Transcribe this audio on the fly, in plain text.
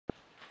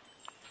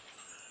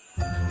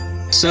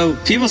So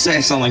people say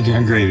I sound like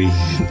Young Gravy.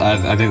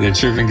 I think they're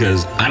tripping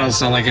because I don't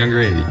sound like Young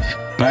Gravy.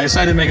 But I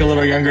decided to make a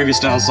little Young Gravy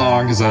style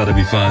song because I thought it'd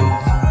be fun.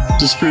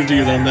 Just prove to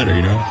you that I'm better,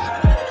 you know?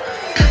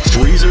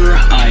 Freezer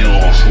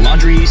aisle,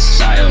 laundry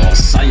style.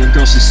 Saw your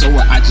girl, she's so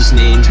I just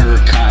named her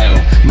Kyle.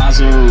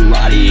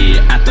 Maserati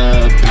at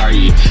the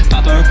party.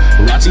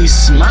 Paparazzi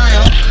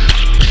smile.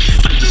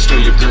 I just stole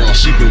your girl,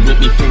 she been with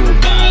me for a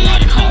while.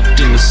 I hopped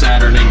in the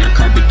Saturn and your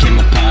car became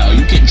a pile.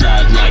 You can't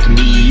drive like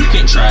me, you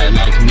can't try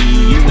like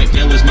me. You ain't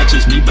feel as much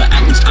as me, but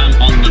at least I'm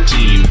on the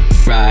team.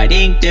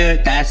 Riding through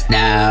the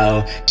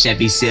snow,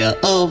 Chevy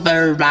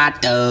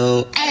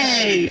Silverado.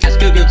 Hey, ask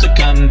a girl to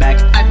come back,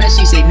 I bet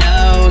she say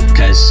no,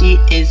 cause she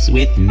is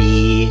with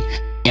me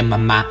in my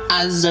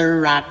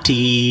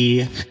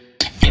Maserati.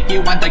 If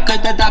you want, I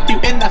could adopt you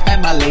in the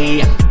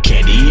family.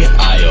 Candy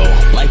aisle,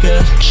 like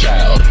a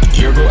child.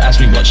 Your girl asked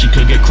me what she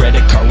could get,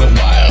 credit card went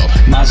wild.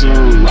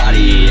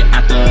 Maserati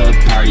at the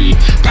party.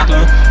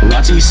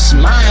 Paparazzi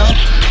smile.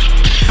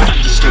 I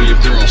just stole your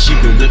girl, she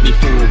been with me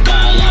for a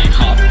while. I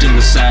hopped in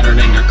the Saturn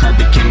and your car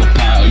became a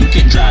pile. You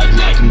can't drive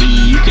like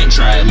me, you can't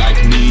try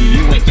like me.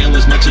 You ain't feel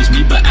as much as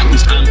me, but at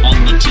least I'm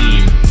on the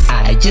team.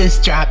 I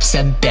just dropped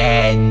some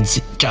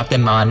Benz, drop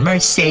them on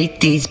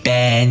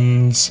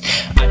Mercedes-Benz.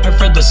 I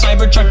prefer the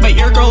Cybertruck, but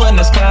your girl in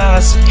this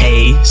class.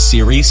 Hey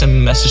Siri, send a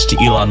message to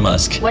Elon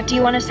Musk. What do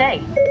you want to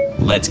say?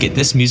 Let's get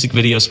this music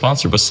video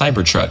sponsored with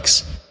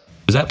Cybertrucks.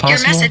 Is that possible?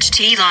 Your message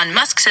to Elon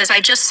Musk says,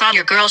 I just saw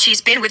your girl,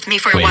 she's been with me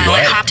for a while.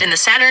 What? I hopped in the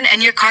Saturn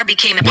and your car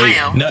became a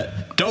pile. No,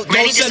 don't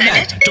send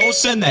that. Don't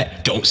send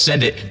that. Don't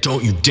send it.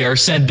 Don't you dare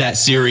send that,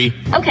 Siri.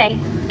 Okay,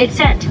 it's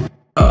sent.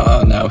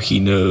 Now he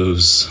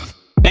knows.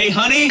 Hey,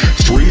 honey!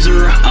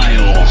 Freezer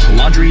aisle,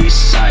 laundry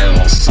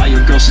style. Saw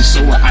your girl, she's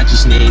so I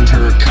just named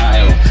her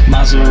Kyle.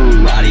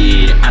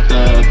 Maserati at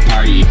the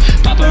party.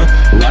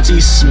 Paparazzi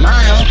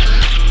smile.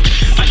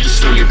 I just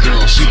stole your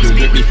girl, she been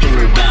with me for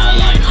a while.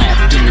 I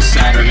hopped in the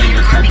Saturn and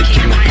your car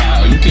became a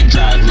pile. You can't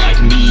drive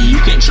like me, you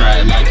can't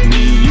try like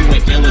me. You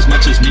ain't feel as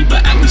much as me,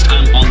 but at least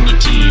I'm on the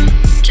team.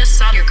 Just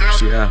saw your girl.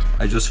 So yeah,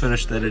 I just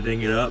finished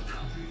editing it up.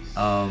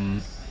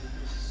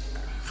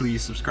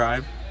 Please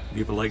subscribe,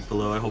 leave a like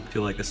below. I hope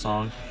you like the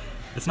song.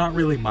 It's not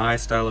really my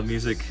style of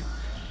music.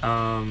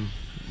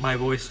 My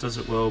voice does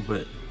it well,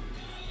 but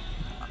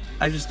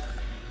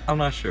I'm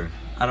not sure.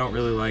 I don't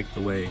really like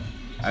the way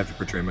I have to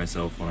portray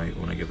myself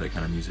when I give that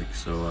kind of music.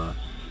 So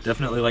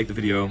definitely like the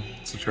video,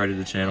 subscribe to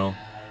the channel,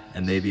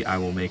 and maybe I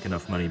will make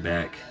enough money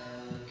back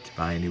to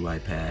buy a new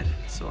iPad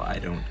so I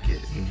don't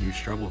get in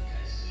huge trouble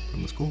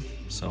from the school.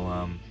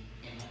 So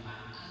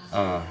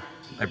I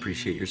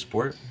appreciate your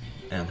support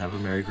and have a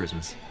Merry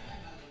Christmas.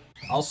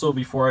 Also,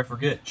 before I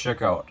forget,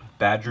 check out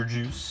Badger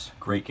Juice,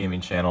 great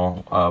gaming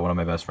channel. One of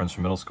my best friends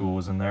from middle school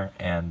was in there,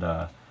 and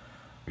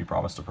we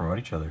promised to promote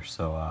each other.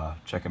 So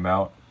check him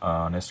out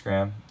on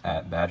Instagram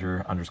at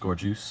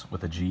Badger_Juice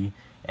with a G,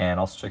 and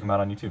also check him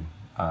out on YouTube.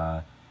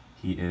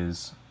 He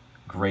is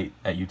great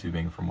at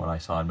YouTubing from what I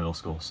saw in middle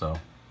school, so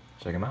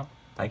check him out.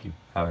 Thank you.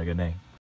 Have a good day.